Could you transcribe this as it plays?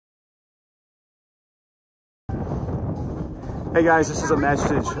Hey guys, this is a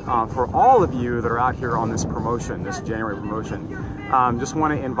message for all of you that are out here on this promotion, this January promotion. Just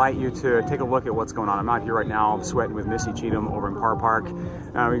want to invite you to take a look at what's going on. I'm out here right now sweating with Missy Cheatham over in Par Park.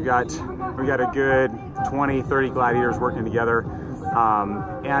 We've got a good 20, 30 gladiators working together.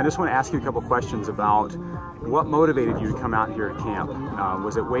 And I just want to ask you a couple questions about what motivated you to come out here to camp.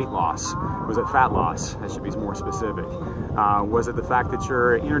 Was it weight loss? Was it fat loss? That should be more specific. Was it the fact that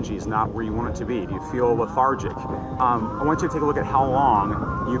your energy is not where you want it to be? Do you feel lethargic? I want you to take a look at how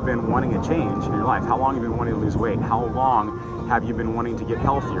long you've been wanting a change in your life. How long you've been wanting to lose weight? How long have you been wanting to get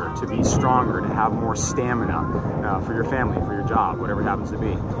healthier, to be stronger, to have more stamina for your family, for your job, whatever it happens to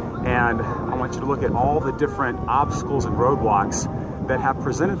be? And I want you to look at all the different obstacles and roadblocks that have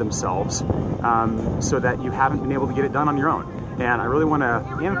presented themselves so that you haven't been able to get it done on your own. And I really want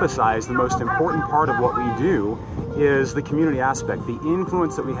to emphasize the most important part of what we do is the community aspect, the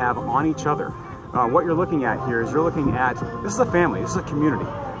influence that we have on each other. What you're looking at here is you're looking at, this is a family, this is a community.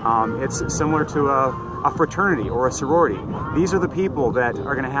 It's similar to a fraternity or a sorority. These are the people that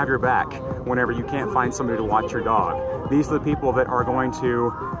are going to have your back whenever you can't find somebody to watch your dog. These are the people that are going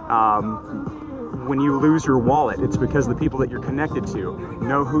to, when you lose your wallet, it's because the people that you're connected to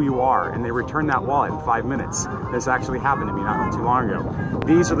know who you are and they return that wallet in 5 minutes. This actually happened to me not too long ago.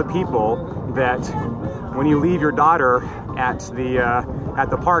 These are the people that when you leave your daughter at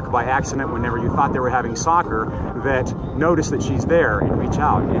the park by accident whenever you thought they were having soccer, that notice that she's there and reach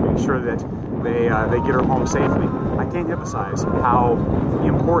out and make sure that they get her home safely. I can't emphasize how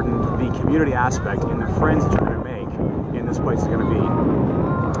important the community aspect and the friends that you're going to make in this place is going to be.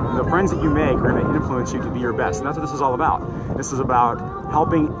 The friends that you make are going to influence you to be your best, and that's what this is all about. This is about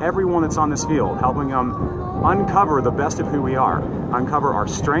helping everyone that's on this field, helping them uncover the best of who we are, uncover our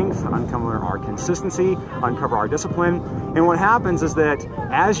strength, uncover our consistency, uncover our discipline. And what happens is that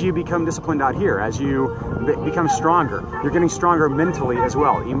as you become disciplined out here, as you become stronger, you're getting stronger mentally as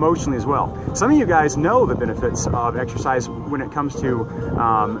well, emotionally as well. Some of you guys know the benefits of exercise when it comes to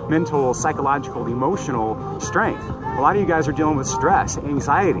mental, psychological, emotional strength. A lot of you guys are dealing with stress,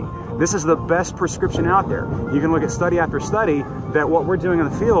 anxiety. This is the best prescription out there. You can look at study after study that what we're doing in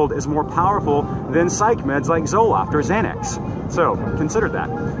the field is more powerful than psych meds like Zoloft or Xanax. So consider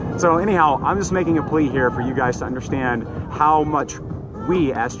that. So anyhow, I'm just making a plea here for you guys to understand how much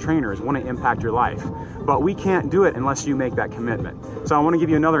we as trainers want to impact your life. But we can't do it unless you make that commitment. So I want to give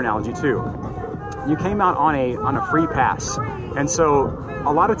you another analogy too. You came out on a free pass. And so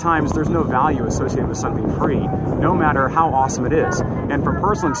a lot of times there's no value associated with something free, no matter how awesome it is. And from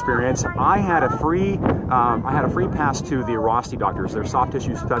personal experience, I had a free pass to the Rosti doctors, their soft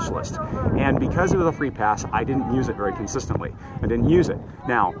tissue specialist. And because it was a free pass, I didn't use it very consistently. I didn't use it.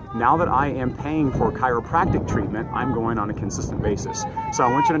 Now that I am paying for chiropractic treatment, I'm going on a consistent basis. So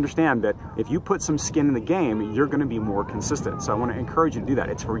I want you to understand that if you put some skin in the game, you're going to be more consistent. So I want to encourage you to do that.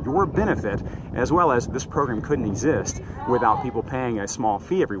 It's for your benefit, as well as this program couldn't exist without people paying a small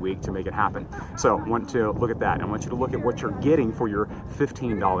fee every week to make it happen. So I want to look at that. I want you to look at what you're getting for your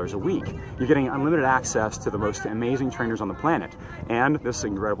 $15 a week. You're getting unlimited access to the most amazing trainers on the planet, and this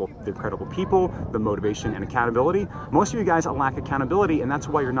incredible people, the motivation and accountability. Most of you guys lack accountability, and that's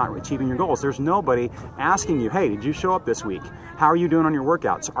why you're not achieving your goals. There's nobody asking you, hey, did you show up this week? How are you doing on your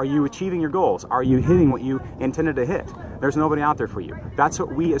workouts? Are you achieving your goals? Are you hitting what you intended to hit? There's nobody out there for you. That's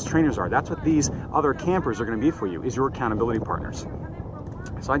what we as trainers are. That's what these other campers are going to be for you, is your accountability partners.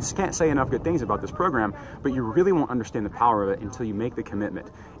 So I just can't say enough good things about this program, but you really won't understand the power of it until you make the commitment.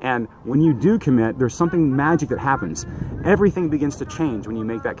 And when you do commit, there's something magic that happens. Everything begins to change when you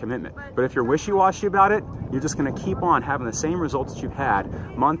make that commitment. But if you're wishy-washy about it, you're just going to keep on having the same results that you've had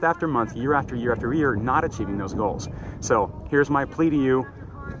month after month, year after year after year, not achieving those goals. So here's my plea to you.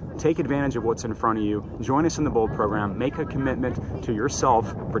 Take advantage of what's in front of you. Join us in the BOLD program. Make a commitment to yourself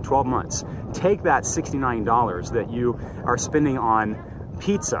for 12 months. Take that $69 that you are spending on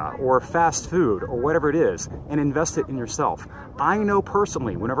pizza or fast food or whatever it is and invest it in yourself. I know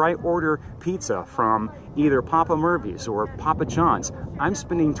personally, whenever I order pizza from either Papa Murphy's or Papa John's, I'm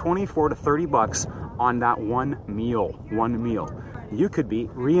spending 24 to 30 bucks on that one meal. You could be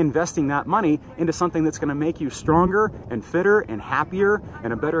reinvesting that money into something that's going to make you stronger and fitter and happier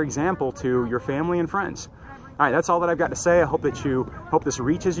and a better example to your family and friends. All right, that's all that I've got to say. I hope this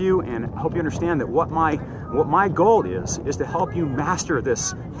reaches you, and hope you understand that what my goal is to help you master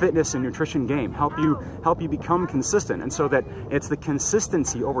this fitness and nutrition game, help you become consistent, and so that it's the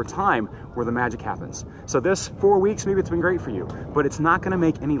consistency over time where the magic happens. So this 4 weeks, maybe it's been great for you, but it's not going to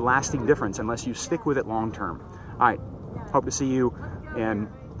make any lasting difference unless you stick with it long term. All right, hope to see you in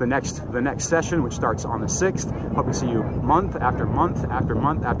the next session, which starts on the 6th. Hope to see you month after month after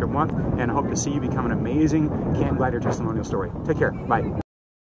month after month, and hope to see you become an amazing Camp Glad Your Testimonial story. Take care. Bye.